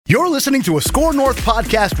You're listening to a Score North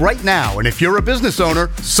podcast right now, and if you're a business owner,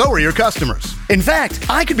 so are your customers. In fact,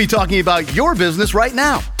 I could be talking about your business right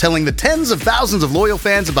now, telling the tens of thousands of loyal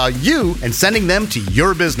fans about you and sending them to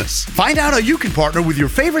your business. Find out how you can partner with your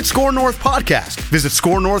favorite Score North podcast. Visit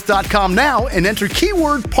scorenorth.com now and enter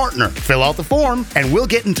keyword partner. Fill out the form, and we'll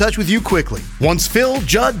get in touch with you quickly. Once Phil,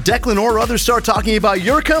 Judd, Declan, or others start talking about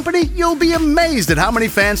your company, you'll be amazed at how many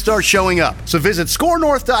fans start showing up. So visit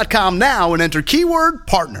scorenorth.com now and enter keyword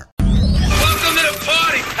partner. Welcome to the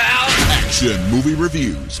party, pal! Action movie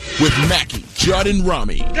reviews with Mackie, Judd, and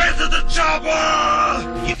Rami. Get to the chopper!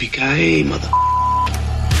 Yippee-ki-yay, mother...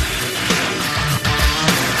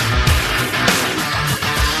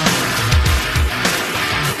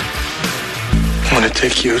 I want to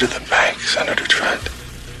take you to the bank, Senator Trent.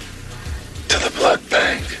 To the blood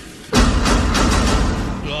bank.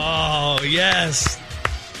 Oh, yes.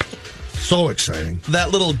 So exciting.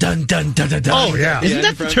 That little dun dun dun dun dun. Oh, yeah. Isn't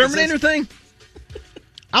that the Terminator thing?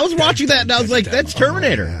 I was watching that and I was like, that's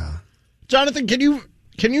Terminator. Oh, yeah. Jonathan, can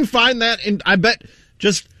you find that? And I bet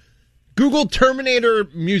just Google Terminator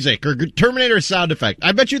music or Terminator sound effect.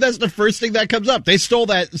 I bet you that's the first thing that comes up. They stole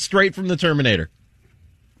that straight from the Terminator.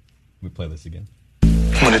 We play this again.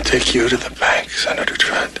 I want to take you to the bank, Senator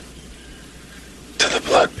Trent. To the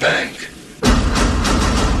blood bank.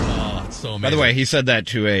 Oh, it's so amazing. By the way, he said that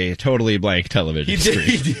to a totally blank television screen.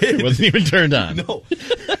 He did. It wasn't even turned on. No.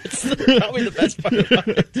 That's probably the best part about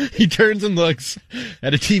it. He turns and looks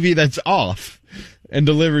at a TV that's off and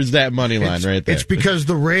delivers that money line right there. It's because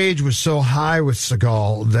the rage was so high with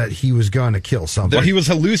Seagal that he was going to kill something. Well, he was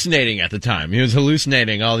hallucinating at the time. He was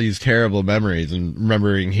hallucinating all these terrible memories and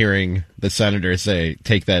remembering hearing the senator say,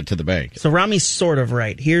 take that to the bank. So Rami's sort of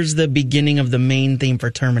right. Here's the beginning of the main theme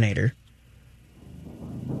for Terminator.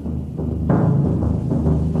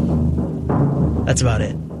 That's about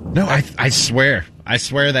it. No, I swear. I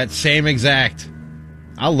swear that same exact.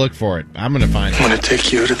 I'll look for it. I'm going to find I it. want to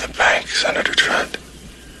take you to the bank, Senator Trent.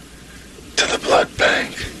 To the blood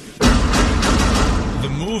bank. The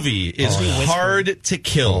movie is Hard to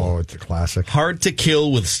Kill. Oh, it's a classic. Hard to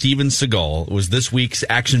Kill with Steven Seagal was this week's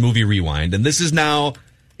Action Movie Rewind, and this is now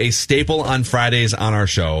a staple on Fridays on our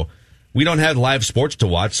show. We don't have live sports to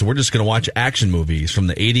watch, so we're just going to watch action movies from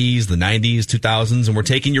the 80s, the 90s, 2000s, and we're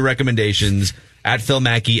taking your recommendations at Phil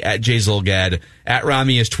Mackey, at Jay Zolgad, at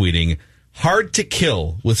Rami is tweeting. Hard to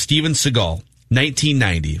Kill with Steven Seagal,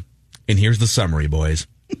 1990. And here's the summary, boys.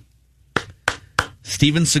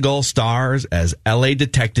 Steven Seagal stars as L.A.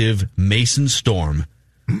 detective Mason Storm,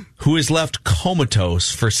 who is left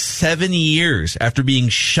comatose for 7 years after being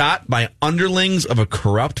shot by underlings of a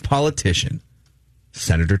corrupt politician,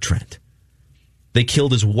 Senator Trent. They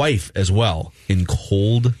killed his wife as well in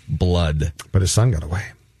cold blood. But his son got away.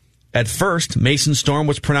 At first, Mason Storm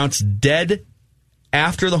was pronounced dead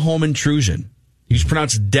after the home intrusion. He was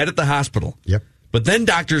pronounced dead at the hospital. Yep. But then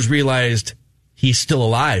doctors realized he's still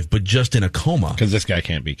alive, but just in a coma. Because this guy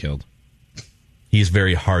can't be killed. He's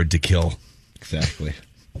very hard to kill. Exactly.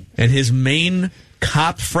 And his main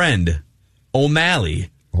cop friend, O'Malley,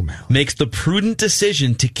 makes the prudent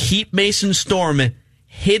decision to keep Mason Storm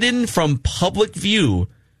hidden from public view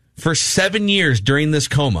for 7 years during this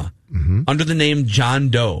coma under the name John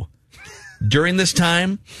Doe. During this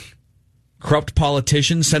time, corrupt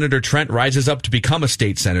politician Senator Trent rises up to become a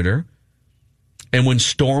state senator. And when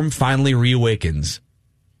Storm finally reawakens,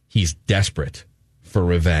 he's desperate for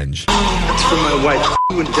revenge. That's for my wife.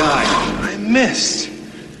 You would die. I missed.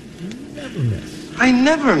 I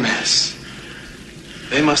never miss.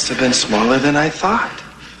 They must have been smaller than I thought.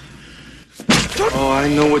 Oh, I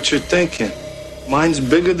know what you're thinking. Mine's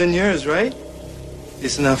bigger than yours, right?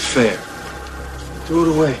 It's not fair. Throw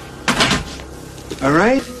it away. All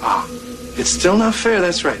right? Ah, it's still not fair.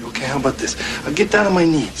 That's right. Okay, how about this? I'll get down on my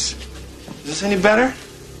knees. Is this any better?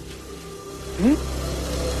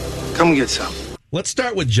 Come get some. Let's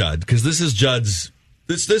start with Judd, because this is Judd's...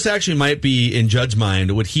 This actually might be, in Judd's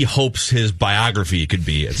mind, what he hopes his biography could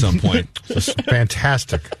be at some point. It's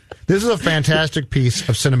fantastic. This is a fantastic piece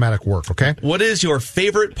of cinematic work, okay? What is your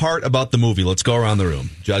favorite part about the movie? Let's go around the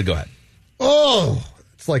room. Judd, go ahead. Oh,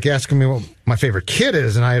 it's like asking me what my favorite kid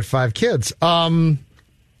is, and I had 5 kids. My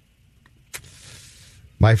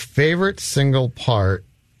favorite single part,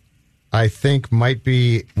 I think, might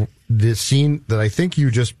be the scene that I think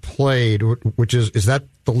you just played, which is that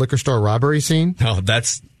the liquor store robbery scene? No,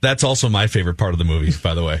 that's also my favorite part of the movie,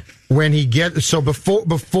 by the way. When he gets, so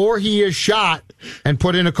before he is shot and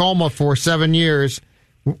put in a coma for 7 years,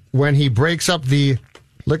 when he breaks up the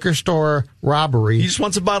liquor store robbery, He just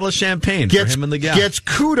wants a bottle of champagne for him and the gal. Gets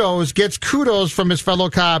kudos from his fellow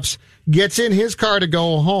cops. gets in his car to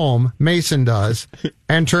go home, Mason does,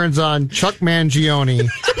 and turns on Chuck Mangione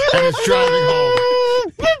and is driving home.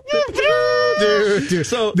 Dude.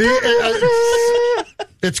 So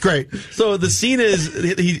it's great. So the scene is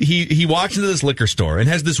he walks into this liquor store and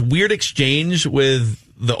has this weird exchange with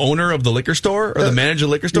the owner of the liquor store or the manager of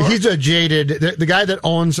the liquor store. He's a jaded, the guy that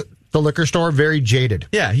owns the liquor store, very jaded.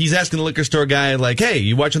 Yeah, he's asking the liquor store guy, like, hey,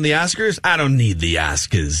 you watching the Oscars? I don't need the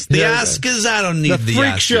Oscars. The Oscars, I don't need the Oscars. The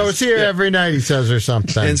freak show's here every night, he says, or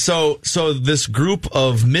something. And so this group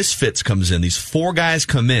of misfits comes in. These 4 guys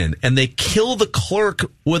come in, and they kill the clerk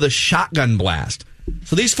with a shotgun blast.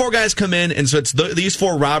 So these 4 guys come in, and so it's these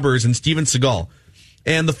 4 robbers and Steven Seagal.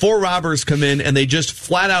 And the 4 robbers come in, and they just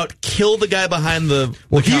flat out kill the guy behind the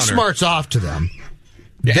Well, counter. he smarts off to them.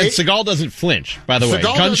 And Seagal doesn't flinch, by the way.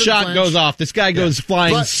 Gunshot goes off. This guy goes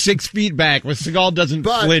flying 6 feet back, where Seagal doesn't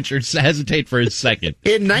flinch or hesitate for a second.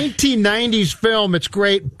 In 1990s film, it's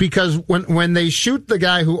great because when they shoot the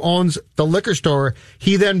guy who owns the liquor store,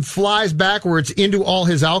 he then flies backwards into all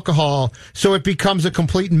his alcohol, so it becomes a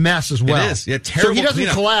complete mess as well. It is. Yeah, terrible. So he doesn't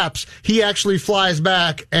cleanup. collapse. He actually flies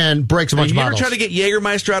back and breaks a bunch of You ever bottles. try to get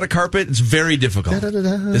Jägermeister out of carpet? It's very difficult,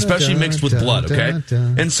 especially mixed with blood, okay?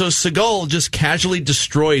 And so Seagal just casually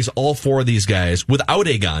destroys all 4 of these guys without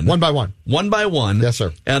a gun. One by one. One by one. Yes,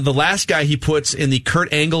 sir. And the last guy he puts in the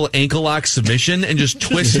Kurt Angle ankle lock submission and just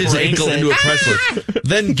twists his ankle into a press lift.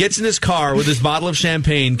 Then gets in his car with his bottle of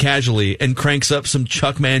champagne casually and cranks up some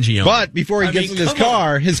Chuck Mangione. But before he gets in his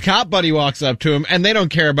car, his cop buddy walks up to him, and they don't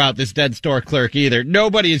care about this dead store clerk either.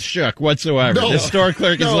 Nobody is shook whatsoever. No. This store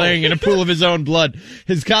clerk is laying in a pool of his own blood.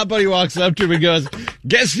 His cop buddy walks up to him and goes,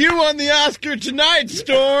 "Guess you won the Oscar tonight,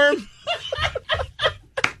 Storm."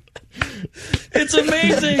 It's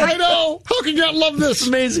amazing. I know. How can you not love this? It's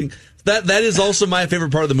amazing. That is also my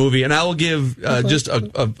favorite part of the movie, and I will give just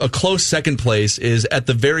a close second place is at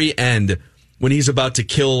the very end when he's about to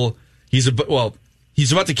kill. He's about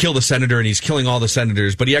to kill the senator, and he's killing all the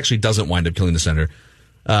senators, but he actually doesn't wind up killing the senator.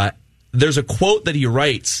 There's a quote that he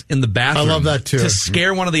writes in the bathroom. I love that too. To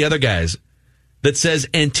scare one of the other guys that says,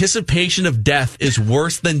 "Anticipation of death is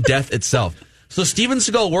worse than death itself." So Steven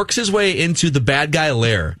Seagal works his way into the bad guy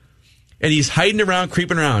lair. And he's hiding around,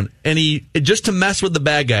 creeping around, and he, just to mess with the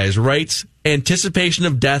bad guys, writes, "Anticipation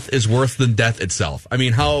of death is worse than death itself." I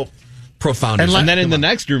mean, how profound is that? And then in the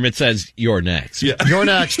next room, it says, "You're next." Yeah. You're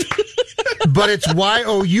next. But it's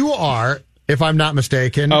Y-O-U-R, if I'm not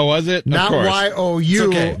mistaken. Oh, was it? Of Not course.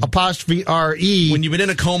 Y-O-U It's okay. apostrophe R-E. When you've been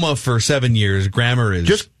in a coma for 7 years, grammar is...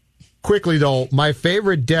 Just quickly, though, my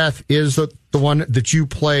favorite death is the one that you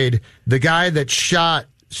played. The guy that shot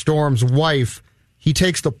Storm's wife, he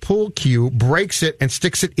takes the pool cue, breaks it, and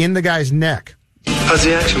sticks it in the guy's neck. How's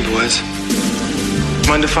the action, boys?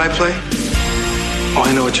 Mind if I play? Oh,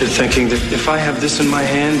 I know what you're thinking. That if I have this in my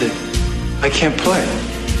hand, that I can't play.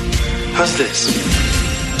 How's this?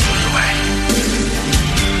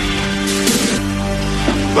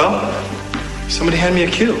 Well, somebody hand me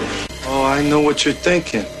a cue. Oh, I know what you're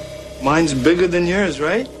thinking. Mine's bigger than yours,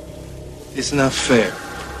 right? It's not fair.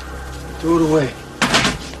 Throw it away.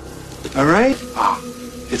 All right?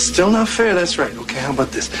 It's still not fair, that's right. Okay, how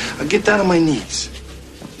about this? I'll get down on my knees.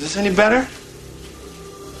 Is this any better?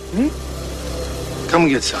 Come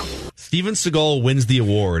get some. Steven Seagal wins the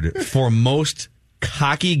award for most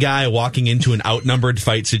cocky guy walking into an outnumbered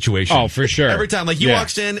fight situation. Oh, for sure. Every time. Like, he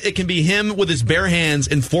walks in, it can be him with his bare hands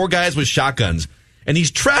and 4 guys with shotguns, and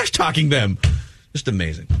he's trash-talking them. Just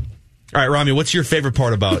amazing. All right, Rami, what's your favorite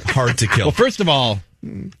part about Hard to Kill? Well, first of all,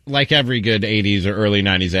 like every good 80s or early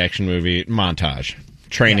 90s action movie, montage.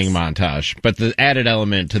 Training montage. But the added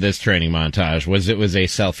element to this training montage was it was a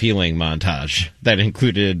self-healing montage that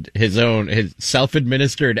included his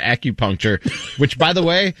self-administered acupuncture, which, by the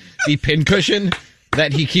way, the pincushion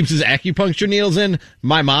that he keeps his acupuncture needles in,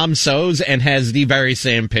 my mom sews and has the very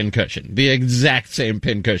same pincushion. The exact same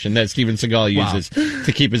pincushion that Steven Seagal uses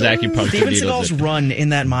to keep his acupuncture Steven needles Seagal's in. run in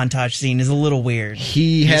that montage scene is a little weird.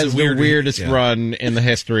 He has the weirdest run in the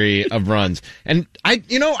history of runs. And I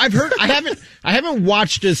haven't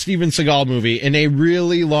watched a Steven Seagal movie in a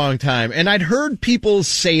really long time, and I'd heard people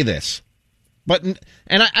say this. And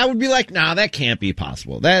I would be like, nah, that can't be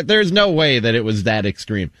possible. There's no way that it was that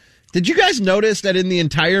extreme. Did you guys notice that in the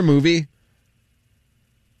entire movie,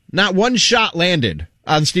 not one shot landed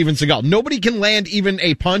on Steven Seagal? Nobody can land even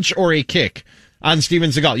a punch or a kick on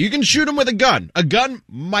Steven Seagal. You can shoot him with a gun. A gun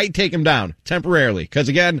might take him down temporarily because,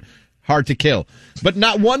 again, hard to kill. But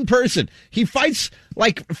not one person. He fights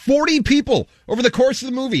like 40 people over the course of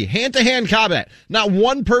the movie, hand-to-hand combat. Not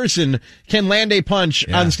one person can land a punch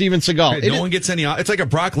on Steven Seagal. No one gets any... It's like a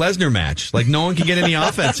Brock Lesnar match. Like, no one can get any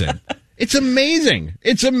offense in. It's amazing.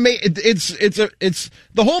 It's the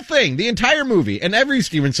whole thing. The entire movie and every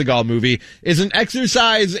Steven Seagal movie is an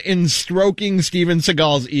exercise in stroking Steven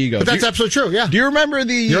Seagal's ego. But that's absolutely true. Yeah. Do you remember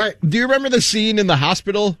You're right. Do you remember the scene in the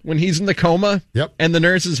hospital when he's in the coma? Yep. And the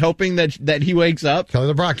nurse is hoping that he wakes up.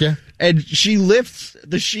 Kelly LeBrock, yeah. And she lifts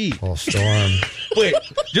the sheet. Oh, Storm. Wait,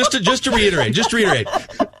 just to reiterate,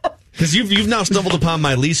 because you've now stumbled upon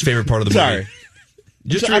my least favorite part of the movie.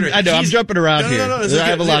 Sorry. I know I'm jumping around here. No, I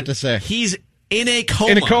have a lot to say. He's in a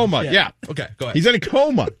coma. In a coma, yeah. Okay, go ahead. He's in a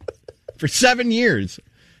coma for 7 years.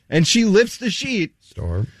 And she lifts the sheet,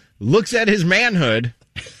 Storm. looks at his manhood,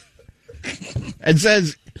 and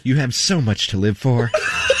says, "You have so much to live for.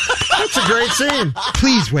 That's a great scene.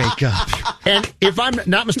 Please wake up." And if I'm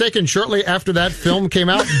not mistaken, shortly after that film came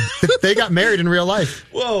out, they got married in real life.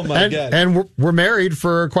 Whoa, my God. And we're married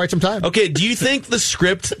for quite some time. Okay, do you think the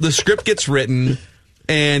script gets written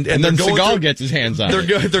and then they're going Seagal through, gets his hands on they're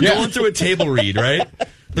it. going through a table read, right?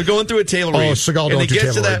 They're going through a table read. Seagal and don't it do gets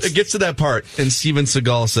to table that. reads. It gets to that part, and Steven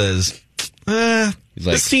Seagal says, He's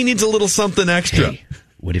like, "This scene needs a little something extra." "Hey,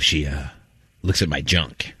 what if she looks at my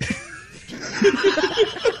junk?"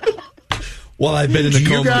 Well, I've been in the You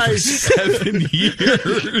coma guys- for 7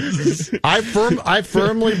 years. I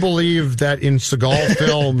firmly believe that in Seagal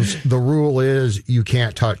films, the rule is you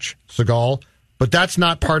can't touch Seagal, but that's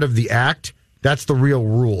not part of the act. That's the real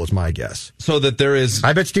rule, is my guess. So that there is,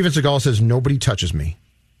 I bet Steven Seagal says, nobody touches me.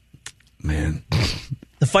 man.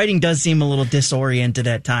 The fighting does seem a little disoriented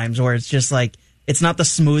at times, where it's just like it's not the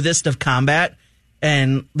smoothest of combat,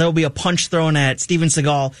 and there'll be a punch thrown at Steven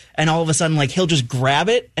Seagal, and all of a sudden, like, he'll just grab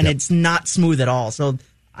it, and it's not smooth at all. So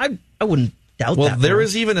I wouldn't doubt that. Well, there rule.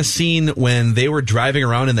 is even a scene when they were driving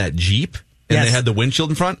around in that Jeep, and Yes. they had the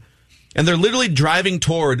windshield in front, and they're literally driving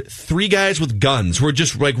toward 3 guys with guns who are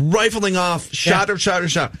just like rifling off shot or shot or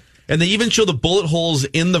shot. And they even show the bullet holes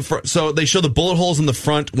in the front. So they show the bullet holes in the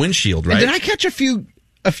front windshield, right? And did I catch a few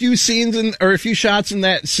scenes or a few shots in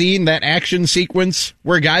that scene, that action sequence,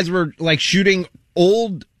 where guys were like shooting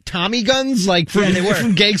old Tommy guns, like from, they were.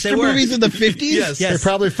 from gangster They were. movies in the 50s? Yes. They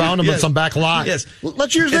probably found him in some back lot. Yes.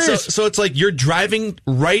 Let's use And this. so it's like you're driving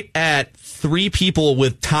right at 3 people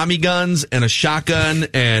with Tommy guns and a shotgun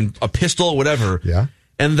and a pistol, whatever. Yeah.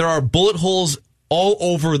 And there are bullet holes all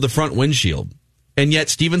over the front windshield. And yet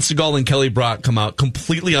Steven Seagal and Kelly Brock come out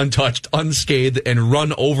completely untouched, unscathed, and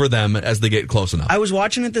run over them as they get close enough. I was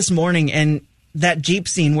watching it this morning, and that Jeep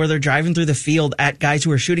scene where they're driving through the field at guys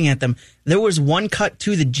who are shooting at them, there was one cut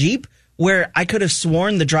to the Jeep where I could have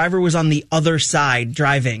sworn the driver was on the other side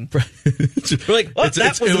driving. We're like, oh,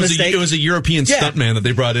 that was a mistake. It was a European stuntman that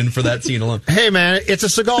they brought in for that scene alone. Hey, man, it's a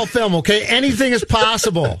Seagal film, okay? Anything is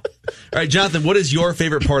possible. All right, Jonathan, what is your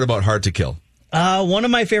favorite part about Hard to Kill? One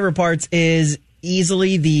of my favorite parts is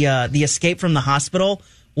easily the escape from the hospital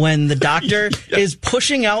when the doctor is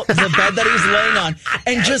pushing out the bed that he's laying on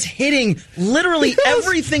and just hitting literally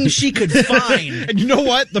everything she could find. And you know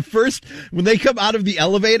what? When they come out of the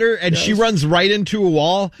elevator and she runs right into a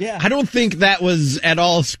wall, I don't think that was at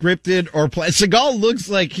all scripted or planned. Seagal looks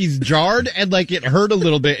like he's jarred and like it hurt a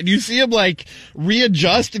little bit. And you see him like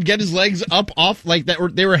readjust and get his legs up off like that.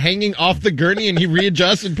 They were hanging off the gurney and he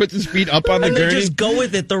readjusts and puts his feet up on the And gurney. they just go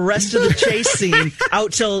with it the rest of the chase scene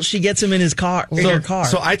out till she gets him in his car. In her car.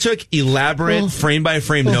 So I took elaborate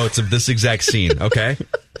frame-by-frame notes of this exact scene, okay?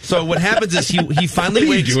 So what happens is he finally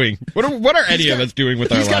What are you wakes... doing? What are any of us doing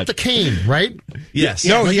with our He's got lives? the cane, right? Yes.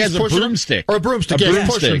 No, Like he he's has a pushing him? broomstick. Or a broomstick. A yeah, he's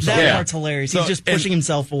broomstick. pushing himself. that Yeah. part's hilarious. So- He's just pushing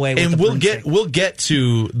himself away with And the we'll broomstick. get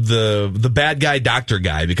to the bad guy doctor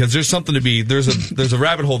guy because there's something to be there's a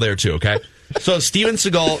rabbit hole there too, okay? So Steven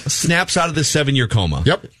Seagal snaps out of this 7-year coma.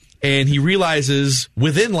 Yep. And he realizes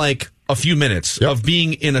within like a few minutes of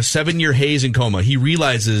being in a 7-year haze and coma, he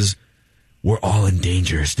realizes we're all in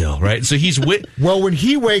danger still, right? So he's Well, when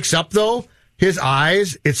he wakes up, though, his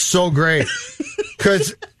eyes, it's so great.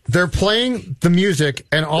 Because they're playing the music,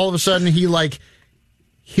 and all of a sudden he looks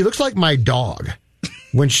like my dog.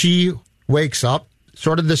 When she wakes up,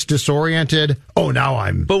 sort of this disoriented, now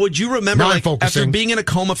I'm... But would you remember, like, non-focusing. after being in a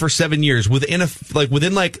coma for 7 years, within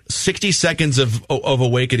 60 seconds of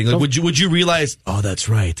awakening, like, would you realize, oh, that's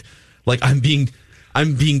right, like I'm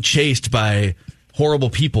being chased by horrible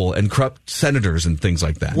people and corrupt senators and things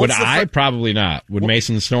like that? Would I? Probably not. Would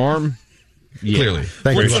Mason Storm? Yeah. Clearly.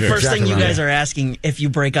 What's the you. first thing Exactly you right. guys are asking if you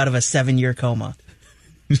break out of a 7-year coma?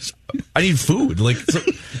 I need food. Like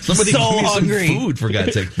somebody So give me hungry. some food, for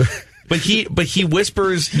God's sake. But he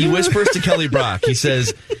whispers to Kelly Brock. He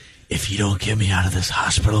says, "If you don't get me out of this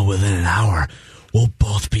hospital within an hour, we'll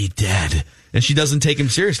both be dead." And she doesn't take him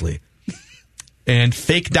seriously. and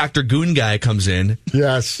fake Dr. Goon guy comes in.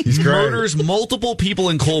 Yes, he's great. Murders multiple people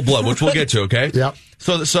in cold blood, which we'll get to, okay? Yep.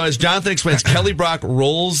 So as Jonathan explains, Kelly Brock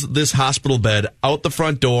rolls this hospital bed out the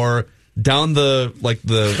front door, down the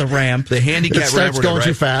ramp, the handicap it starts ramp, going right?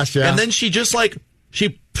 too fast, yeah. And then she just like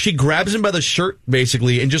she grabs him by the shirt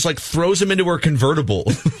basically and just like throws him into her convertible,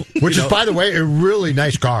 which is, by the way, a really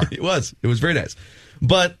nice car. It was very nice,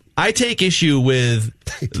 but I take issue with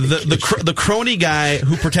the crony guy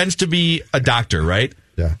who pretends to be a doctor, right?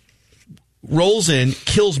 Yeah. Rolls in,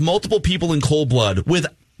 kills multiple people in cold blood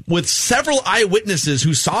with several eyewitnesses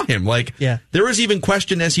who saw him. Like, there was even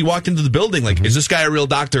question as he walked into the building, like, is this guy a real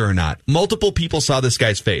doctor or not? Multiple people saw this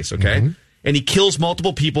guy's face, okay? And he kills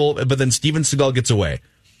multiple people, but then Steven Seagal gets away.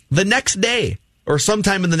 The next day, or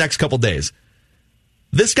sometime in the next couple days,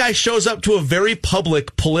 this guy shows up to a very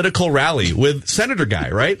public political rally with Senator Guy,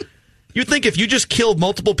 right? You'd think if you just killed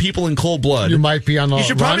multiple people in cold blood, you might be on the You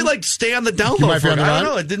should run? probably like stay on the down You low might for be it. on the I run?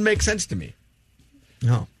 don't know. It didn't make sense to me.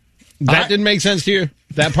 No. That didn't make sense to you?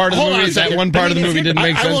 That part of the Hold on movie, a second. that one part of the movie didn't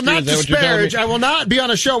make sense I will to you? not Is that what you're telling me? disparage. I will not be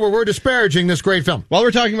on a show where we're disparaging this great film. While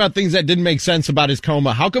we're talking about things that didn't make sense about his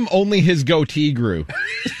coma, how come only his goatee grew?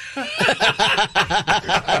 Not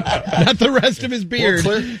the rest of his beard.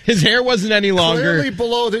 Well, his hair wasn't any longer. Clearly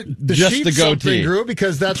below the Just sheets the goatee. something grew,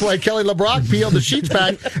 because that's why Kelly LeBrock peeled the sheets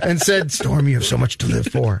back and said, Storm, you have so much to live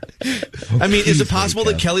for. I mean, is it possible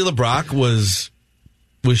that Kelly LeBrock was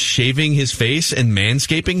shaving his face and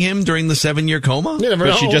manscaping him during the 7-year coma? You never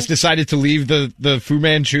But know. she just decided to leave the Fu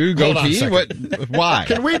Manchu Hold on a goatee? second. Why?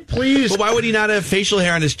 Can we please... But why would he not have facial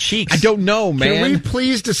hair on his cheeks? I don't know, man. Can we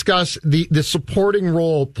please discuss the supporting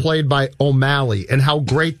role played by O'Malley and how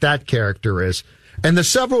great that character is, and the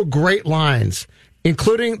several great lines,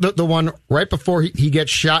 including the one right before he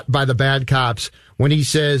gets shot by the bad cops when he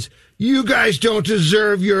says, "You guys don't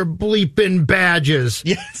deserve your bleeping badges."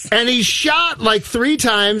 Yes. And he's shot like 3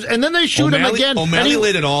 times, and then they shoot him again. O'Malley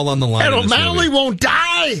laid it all on the line. And in this O'Malley movie. won't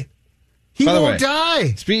die. He By the won't way,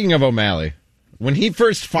 die. Speaking of O'Malley, when he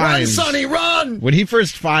first finds... Run, Sonny, run! When he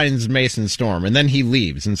first finds Mason Storm, and then he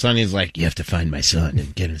leaves, and Sonny's like, "You have to find my son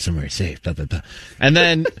and get him somewhere safe." Blah, blah, blah. And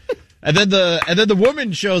then the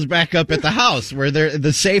woman shows back up at the house where they're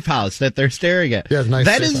the safe house that they're staring at. Yeah, it's nice.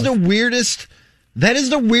 That is the weirdest. That is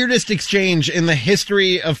the weirdest exchange in the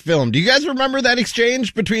history of film. Do you guys remember that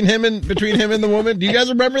exchange between him and the woman? Do you guys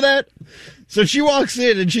remember that? So she walks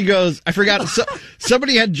in and she goes, I forgot,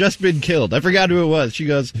 somebody had just been killed. I forgot who it was. She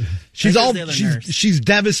goes, she's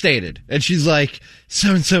devastated. And she's like,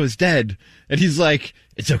 so-and-so is dead. And he's like,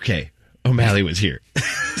 it's okay. O'Malley was here.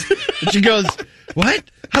 And she goes, what?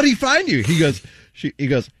 How did he find you? He goes,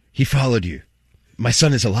 he followed you. My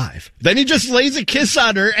son is alive. Then he just lays a kiss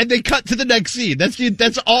on her, and they cut to the next scene.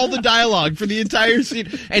 That's all the dialogue for the entire scene.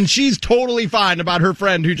 And she's totally fine about her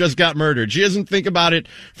friend who just got murdered. She doesn't think about it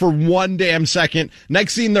for one damn second.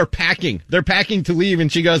 Next scene, they're packing. They're packing to leave,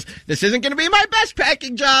 and she goes, "This isn't going to be my best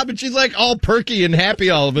packing job." And she's like all perky and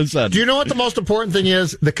happy all of a sudden. Do you know what the most important thing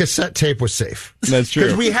is? The cassette tape was safe. That's true.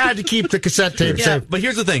 Because we had to keep the cassette tape Yeah, safe. but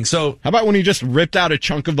here's the thing. So, How about when he just ripped out a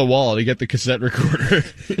chunk of the wall to get the cassette recorder?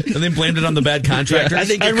 and then blamed it on the bad contractors. I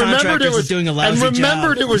think your And remembered contractors it was is doing a lousy and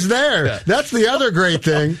remembered job. it was there. Yeah. That's the other great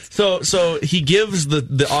thing. So he gives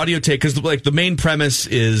the audio tape because like the main premise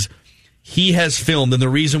is he has filmed, and the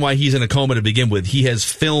reason why he's in a coma to begin with, he has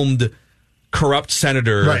filmed corrupt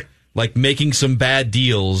senator Right. like making some bad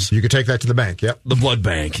deals. You could take that to the bank. Yep. The blood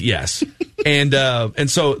bank, yes. and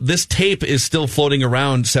so this tape is still floating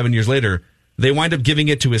around 7 years later. They wind up giving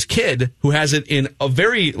it to his kid, who has it in a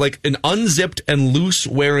very, like, an unzipped and loose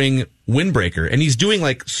wearing windbreaker. And he's doing,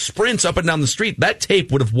 like, sprints up and down the street. That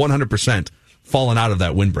tape would have 100% fallen out of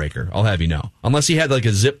that windbreaker, I'll have you know. Unless he had, like,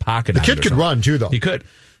 a zip pocket on it The kid or could something. run, too, though. He could.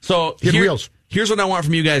 So He had wheels. Here's what I want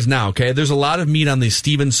from you guys now, okay? There's a lot of meat on the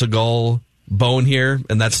Steven Seagal bone here,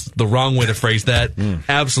 and that's the wrong way to phrase that.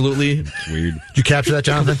 Absolutely. Weird. Did you capture that,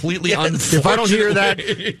 Jonathan? Completely unfortunate. If I don't hear that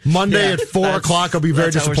Monday at 4 o'clock, I'll be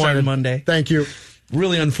very that's how we're starting disappointed. Monday. Thank you.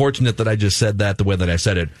 Really unfortunate that I just said that the way that I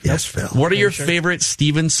said it. Yes, Phil. What are your favorite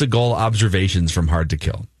Steven Seagal observations from Hard to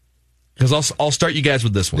Kill? Because I'll start you guys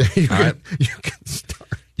with this one. You all right? can start.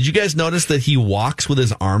 Did you guys notice that he walks with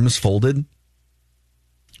his arms folded?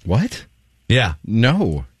 What? Yeah.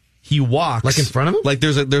 No. He walks Like in front of him? Like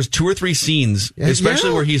there's 2 or 3 scenes, especially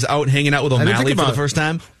yeah. where he's out hanging out with didn't O'Malley think for the about it. first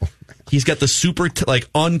time. He's got the super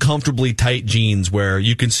uncomfortably tight jeans where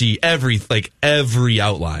you can see every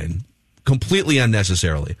outline completely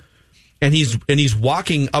unnecessarily. And he's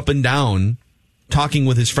walking up and down talking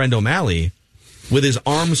with his friend O'Malley with his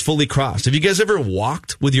arms fully crossed. Have you guys ever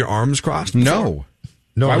walked with your arms crossed? No.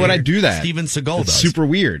 No, Why would I do that? Steven Seagal It's does. super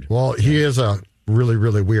weird. Well, he is a really,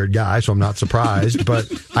 really weird guy, so I'm not surprised.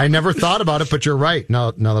 But I never thought about it, but you're right,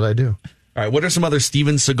 now that I do. All right, what are some other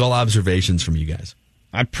Steven Seagal observations from you guys?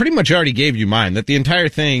 I pretty much already gave you mine, that the entire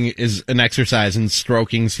thing is an exercise in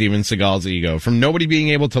stroking Steven Seagal's ego. From nobody being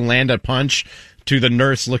able to land a punch to the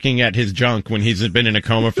nurse looking at his junk when he's been in a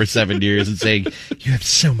coma for 7 years and saying, you have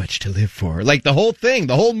so much to live for. Like, the whole thing,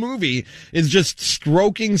 the whole movie is just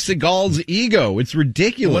stroking Seagal's ego. It's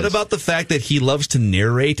ridiculous. What about the fact that he loves to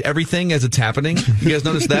narrate everything as it's happening? You guys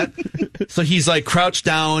notice that? So he's like crouched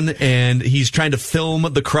down and he's trying to film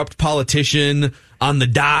the corrupt politician on the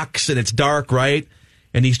docks and it's dark, right?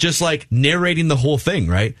 And he's just like narrating the whole thing,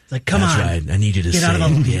 right? It's like, come That's on. right. I need you to Get out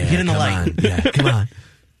of the, get in the light. Yeah, come on.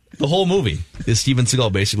 The whole movie is Steven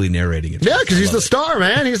Seagal basically narrating it. Yeah, because he's the star,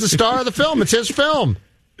 man. He's the star of the film. It's his film.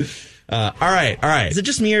 All right. Is it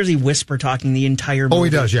just me or is he whisper talking the entire movie? Oh, he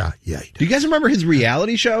does, yeah. Yeah, he does. Do you guys remember his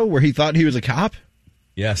reality show where he thought he was a cop?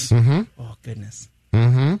 Yes. Mm-hmm. Oh, goodness.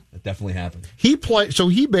 Mm-hmm. That definitely happened. He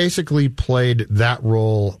basically played that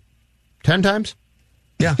role 10 times?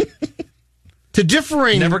 Yeah. To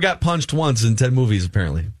differing... Never got punched once in 10 movies,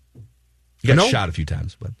 apparently. He got shot a few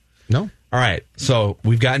times, but... No. All right, so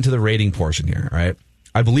we've gotten to the rating portion here, all right?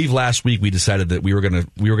 I believe last week we decided that we were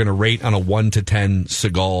gonna rate on a 1 to 10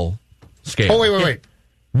 Seagal scale. Oh, wait.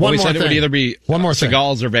 We said it would either be one more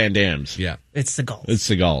Seagal's or Van Damme's. Yeah. It's Seagal. It's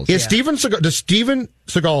Seagal's. Does Steven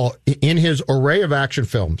Seagal, in his array of action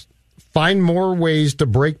films, find more ways to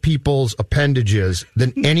break people's appendages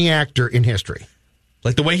than any actor in history?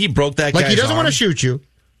 Like the way he broke that guy's Like, he doesn't arm. want to shoot you,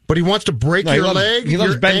 but he wants to break your leg. He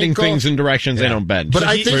loves your bending ankle. things in directions they don't bend. But So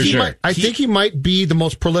I think he might be the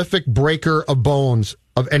most prolific breaker of bones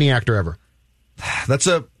of any actor ever. That's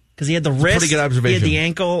because he had the wrist, pretty good observation. he had the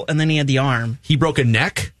ankle, and then he had the arm. He broke a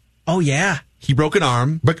neck. Oh, yeah. He broke an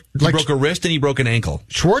arm. But he broke a wrist and he broke an ankle.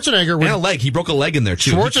 Schwarzenegger and a leg. He broke a leg in there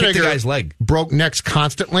too. He kicked the guy's leg. Broke necks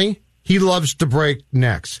constantly. He loves to break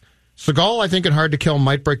necks. Seagal, I think, in Hard to Kill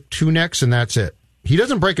might break 2 necks and that's it. He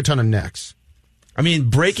doesn't break a ton of necks. I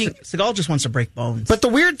mean, breaking... Seagal just wants to break bones. But the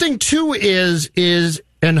weird thing, too, is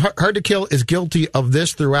and Hard to Kill is guilty of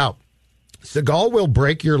this throughout. Seagal will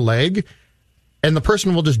break your leg, and the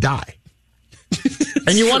person will just die.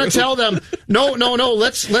 And you want to tell them, no,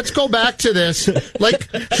 let's go back to this.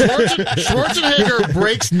 Like, Schwarzenegger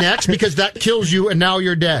breaks necks because that kills you, and now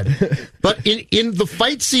you're dead. But in the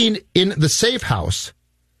fight scene in the safe house,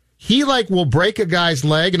 he, will break a guy's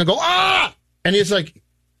leg, and he'll go, ah! And he's like...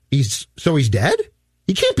 He's dead?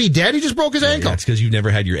 He can't be dead. He just broke his ankle. Yeah, it's because you've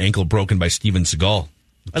never had your ankle broken by Steven Seagal.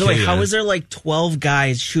 By the way, how is there 12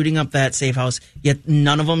 guys shooting up that safe house, yet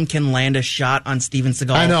none of them can land a shot on Steven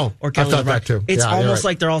Seagal? I know. Or Kelly I thought LeBron? that too. It's Yeah, you're almost right.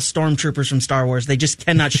 like they're all stormtroopers from Star Wars. They just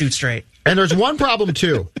cannot shoot straight. And there's one problem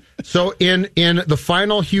too. So in the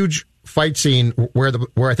final huge fight scene where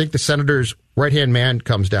I think the senator's right-hand man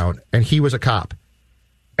comes down, and he was a cop,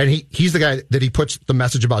 and he's the guy that he puts the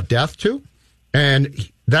message about death to, and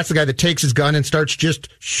that's the guy that takes his gun and starts just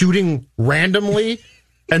shooting randomly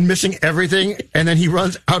and missing everything, and then he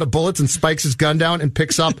runs out of bullets and spikes his gun down and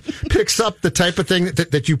picks up the type of thing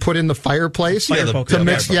that you put in the fireplace to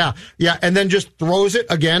mix. Yeah, and then just throws it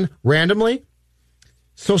again randomly.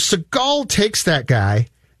 So Seagal takes that guy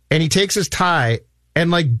and he takes his tie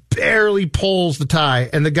and barely pulls the tie,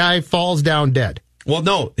 and the guy falls down dead. Well,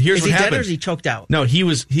 no. Here's Is what he happened. dead or is he choked out? No, he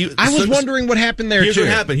was. I was wondering what happened there. Here's too.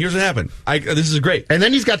 what happened. This is great. And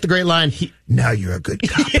then he's got the great line. Now you're a good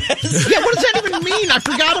cop. Yeah, what does that even mean? I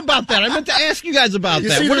forgot about that. I meant to ask you guys about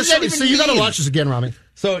that. What does that even mean? You got to watch this again, Rami.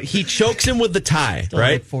 So he chokes him with the tie, Still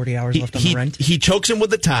right? 40 hours left on the rent. He chokes him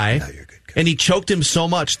with the tie. Now you're a good cop. And he choked him so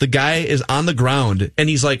much, the guy is on the ground, and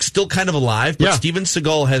he's still kind of alive, but Yeah. Steven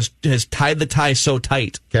Seagal has tied the tie so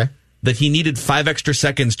tight that he needed 5 extra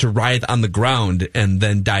seconds to writhe on the ground and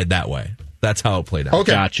then died that way. That's how it played out.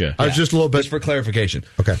 Okay. Gotcha. I was just a little bit. Just for clarification.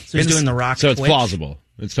 Okay. So he's doing the rock. So it's twitch. plausible.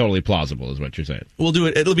 It's totally plausible, is what you're saying. We'll do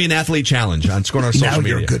it. It'll be an athlete challenge on Score Our Social Now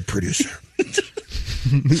Media. you're a good producer.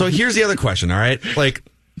 So here's the other question, all right?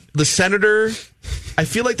 The senator, I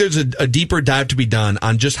feel like there's a deeper dive to be done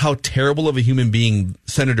on just how terrible of a human being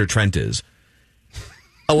Senator Trent is.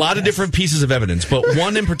 A lot of different pieces of evidence, but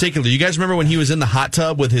one in particular. You guys remember when he was in the hot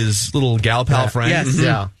tub with his little gal pal friend? Yes.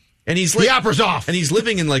 Yeah. And he's The opera's off. And he's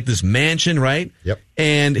living in this mansion, right? Yep.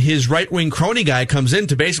 And his right-wing crony guy comes in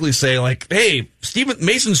to basically say hey,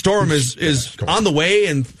 Mason Storm is on the way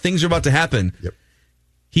and things are about to happen. Yep.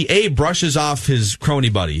 He brushes off his crony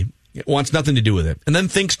buddy, wants nothing to do with it, and then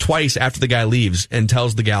thinks twice after the guy leaves and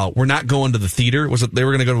tells the gal, "We're not going to the theater." Was it they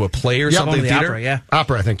were going to go to a play or something? The Theater? opera, yeah.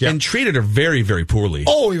 Opera, I think, yeah. And treated her very, very poorly.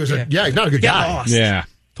 Oh, he was he's not a good Get guy. lost. Yeah.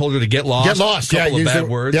 Told her to get lost. Get lost. A couple of use bad the-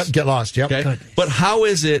 words. Yep, get lost. Yep. Okay. But how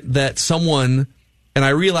is it that someone and I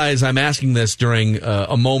realize I'm asking this during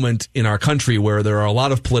a moment in our country where there are a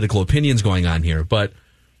lot of political opinions going on here, but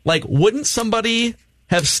like, wouldn't somebody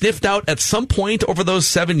have sniffed out at some point over those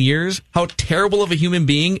 7 years how terrible of a human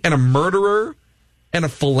being and a murderer and a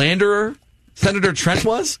philanderer Senator Trent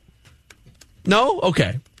was? No?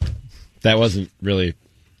 Okay. That wasn't really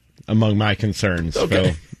among my concerns.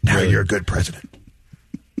 Okay. So, Now really. you're a good president.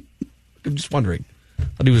 I'm just wondering. I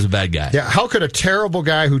thought he was a bad guy. Yeah, how could a terrible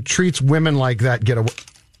guy who treats women like that get away?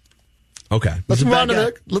 Okay. Let's He's a move bad on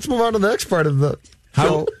to guy. let's move on to the next part of the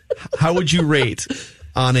show. How would you rate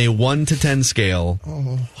on a 1 to 10 scale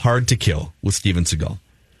Hard to Kill with Steven Seagal?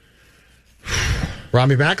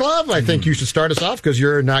 Rami Maklov, I think you should start us off because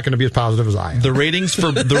you're not going to be as positive as I am. The ratings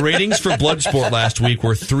for Bloodsport last week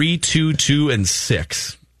were 3, 2, 2, and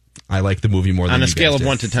 6. I like the movie more than On a you scale guys of did.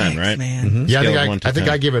 1 to 10, right? Man. Mm-hmm. Yeah, Scale of 1 to I think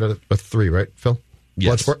 10. I give it a 3, right, Phil?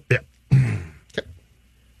 Yes. Bloodsport? Yeah.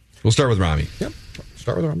 We'll start with Rami. Yep.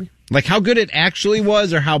 Start with Rami. Like how good it actually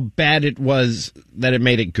was, or how bad it was that it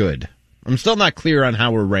made it good. I'm still not clear on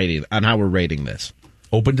how we're rating this.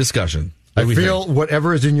 Open discussion. I feel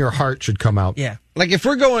whatever is in your heart should come out. Yeah. Like if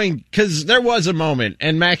we're going, because there was a moment,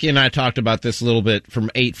 and Mackie and I talked about this a little bit from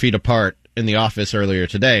 8 feet apart in the office earlier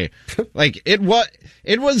today. Like it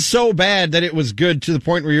was so bad that it was good to the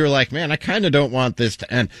point where you were like, man, I kind of don't want this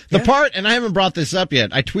to end. The part, and I haven't brought this up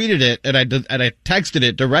yet. I tweeted it and I texted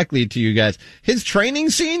it directly to you guys. His training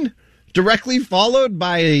scene directly followed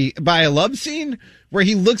by a love scene where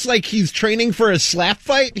he looks like he's training for a slap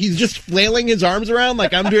fight. He's just flailing his arms around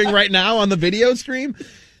like I'm doing right now on the video stream.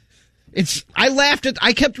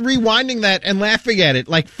 I kept rewinding that and laughing at it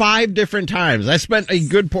like 5 different times. I spent a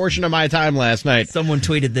good portion of my time last night. Someone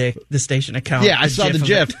tweeted the station account. Yeah, I saw the of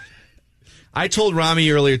GIF. it. I told Rami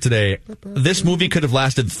earlier today, this movie could have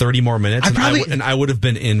lasted 30 more minutes, and I would have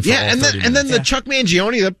been in for all 30 minutes. And then the Chuck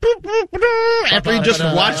Mangione, after he just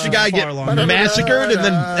watched the guy get massacred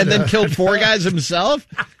and then killed 4 guys himself.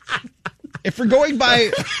 If we're going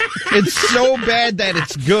by, it's so bad that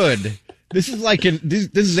it's good. This is like this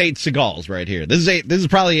is 8 Seagals right here. This is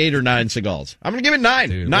probably 8 or 9 Seagals. I'm gonna give it 9.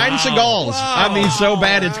 Dude, 9 wow. Seagals on the so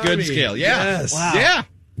bad it's good Rami. scale. Yeah, Yes. Wow. yeah.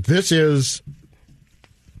 This is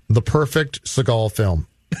the perfect Seagal film.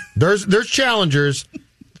 There's challengers.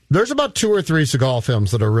 There's about 2 or 3 Seagal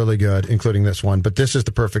films that are really good, including this one, but this is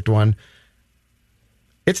the perfect one.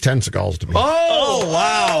 It's 10 Seagals to me. Oh,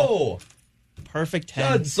 wow. Perfect 10.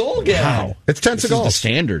 God, Zolgan. Wow. It's 10 This is the Seagals.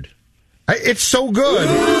 standard. It's so good.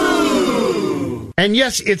 And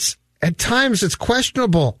yes, it's at times it's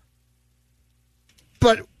questionable.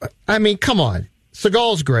 But I mean, come on.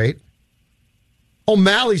 Seagal's great.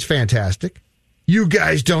 O'Malley's fantastic. You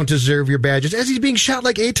guys don't deserve your badges. As he's being shot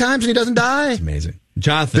like 8 times and he doesn't die. Amazing.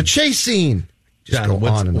 Jonathan. The chase scene. Just Jonathan, go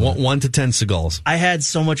on and on. 1 to 10 Seagals. I had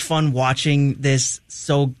so much fun watching this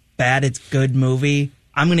so bad it's good movie.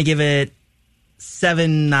 I'm going to give it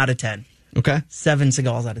 7 out of 10. Okay. 7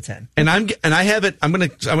 Seagals out of 10. And I have it. I'm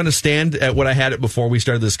gonna stand at what I had it before we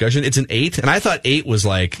started the discussion. It's an 8, and I thought 8 was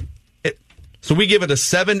like. So we give it a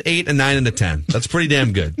 7, 8, and 9 and a 10. That's pretty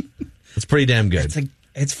damn good. That's pretty damn good.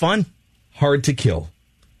 It's fun. Hard to Kill.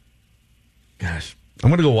 Gosh, I'm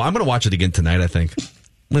gonna watch it again tonight. I think. I'm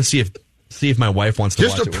gonna see if my wife wants to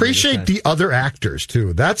Just watch it. appreciate the other actors,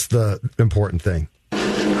 too. That's the important thing.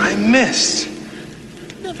 I missed.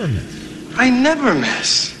 Never miss. I never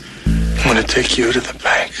miss. I'm going to take you to the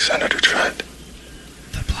bank, Senator Trent.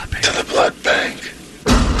 The blood bank. To the blood bank.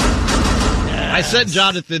 I sent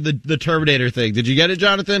Jonathan the Terminator thing. Did you get it,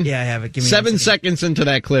 Jonathan? Yeah, I have it. Give me 7 1 second. seconds into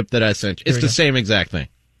that clip that I sent you. It's we the go. same exact thing.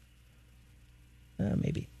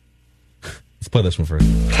 Maybe. Let's play this one first.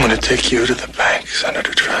 I'm going to take you to the bank,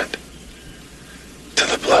 Senator Trent. To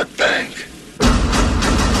the blood bank.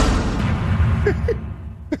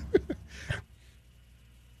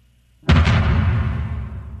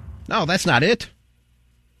 No, that's not it.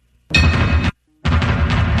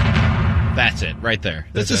 That's it, right there.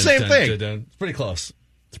 That's the same thing. It's pretty close.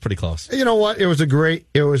 It's pretty close. You know what? It was a great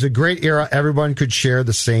era. Everyone could share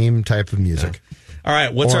the same type of music. All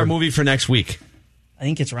right, what's our movie for next week? I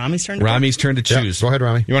think it's Rami's turn. Rami's turn to Yeah, choose. go ahead,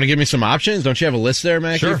 Rami. You want to give me some options? Don't you have a list there,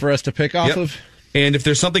 Mackie, Sure. for us to pick off Yep. of? And if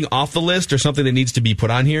there's something off the list or something that needs to be put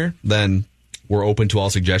on here, then we're open to all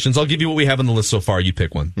suggestions. I'll give you what we have on the list so far. You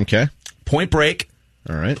pick one. Okay. Point Break,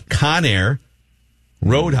 All right. Con Air,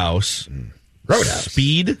 Roadhouse,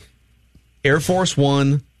 Speed, Air Force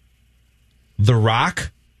One, The Rock,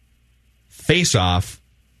 Face Off,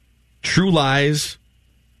 True Lies,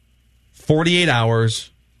 48 Hours.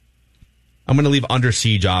 I'm going to leave Under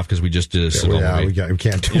Siege off because we just did a Seagal movie. We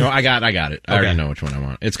can't do You know, I got it. I already Okay. know which one I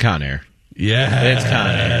want. It's Con Air. Yeah. It's Con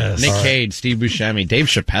Air. Nick Cage, Steve Buscemi, Dave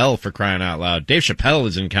Chappelle, for crying out loud. Dave Chappelle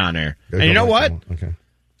is in Con Air. And you know what? Okay.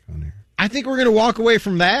 Con Air. I think we're going to walk away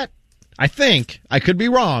from that. I think. I could be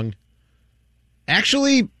wrong.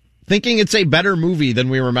 Actually thinking it's a better movie than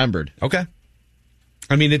we remembered. Okay.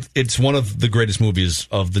 I mean, it's one of the greatest movies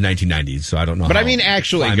of the 1990s, so I don't know. But I mean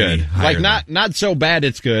actually good. Like, not so bad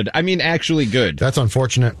it's good. I mean actually good. That's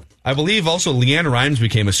unfortunate. I believe also Leanne Rimes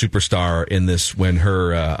became a superstar in this when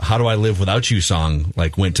her How Do I Live Without You song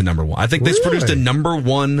went to number one. I think this produced a number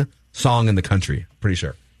one song in the country. Pretty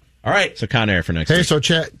sure. All right. So Con Air for next week. So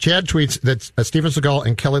Chad tweets that Steven Seagal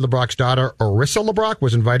and Kelly LeBrock's daughter, Orissa LeBrock,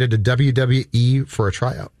 was invited to WWE for a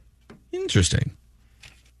tryout. Interesting.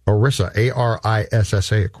 Orissa,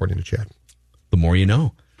 Arissa, according to Chad. The more you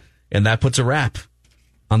know. And that puts a wrap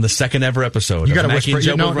on the second ever episode You got of to Mackie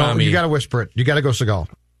whisper and it. Joe with No, Rami. you got to whisper it. You got to go Seagal.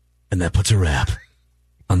 And that puts a wrap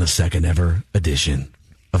on the second ever edition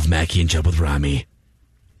of Mackie and Joe with Rami.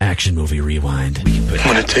 Action Movie Rewind. I'm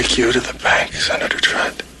going to take you to the bank, Senator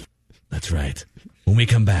Trent. That's right. When we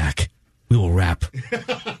come back, we will wrap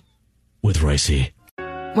with Royce.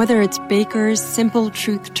 Whether it's Baker's Simple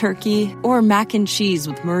Truth Turkey or mac and cheese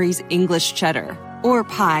with Murray's English Cheddar or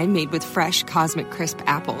pie made with fresh Cosmic Crisp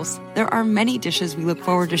apples, there are many dishes we look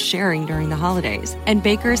forward to sharing during the holidays. And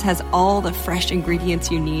Baker's has all the fresh ingredients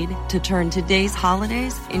you need to turn today's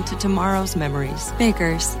holidays into tomorrow's memories.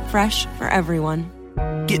 Baker's, fresh for everyone.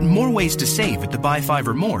 Get more ways to save at the Buy 5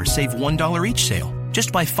 or More Save $1 each sale.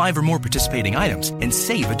 Just buy 5 or more participating items and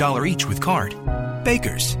save $1 each with card.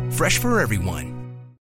 Baker's, fresh for everyone.